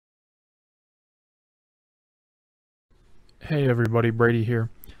Hey everybody, Brady here.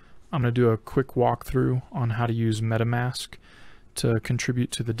 I'm going to do a quick walkthrough on how to use MetaMask to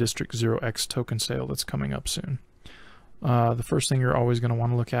contribute to the district0x token sale that's coming up soon. The first thing you're always going to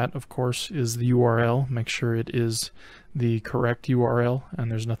want to look at, of course, is the URL. Make sure it is the correct URL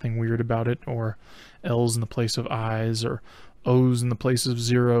and there's nothing weird about it, or L's in the place of I's or O's in the place of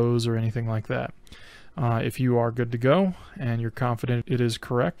zeros or anything like that. If you are good to go and you're confident it is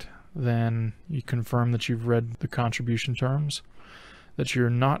correct, then you confirm that you've read the contribution terms, that you're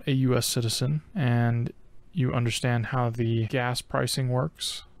not a US citizen, and you understand how the gas pricing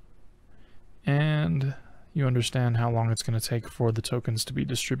works, and you understand how long it's going to take for the tokens to be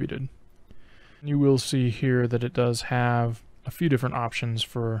distributed. You will see here that it does have a few different options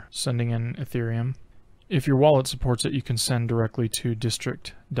for sending in Ethereum. If your wallet supports it, you can send directly to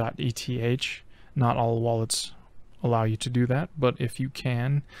district0x. Not all wallets allow you to do that, but if you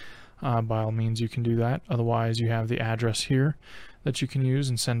can, by all means you can do that. Otherwise, you have the address here that you can use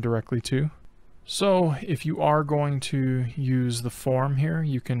and send directly to. So if you are going to use the form here,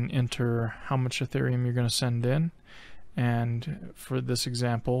 you can enter how much Ethereum you're going to send in. And for this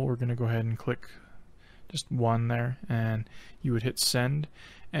example, we're going to go ahead and click just one there, and you would hit send.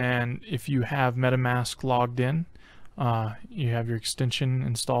 And if you have MetaMask logged in, you have your extension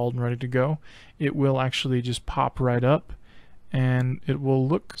installed and ready to go, it will actually just pop right up and it will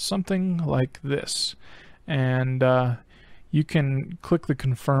look something like this. And you can click the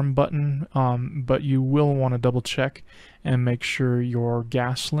confirm button, but you will want to double check and make sure your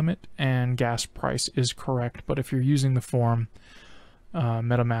gas limit and gas price is correct. But if you're using the form,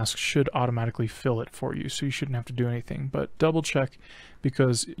 MetaMask should automatically fill it for you, so you shouldn't have to do anything. But double check,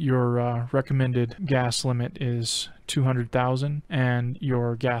 because your recommended gas limit is 200,000 and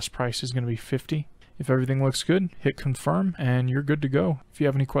your gas price is going to be 50. If everything looks good, hit confirm and you're good to go. If you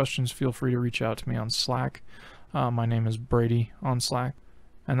have any questions, feel free to reach out to me on Slack. My name is Brady on Slack,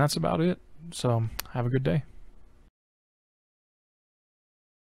 and that's about it. So have a good day.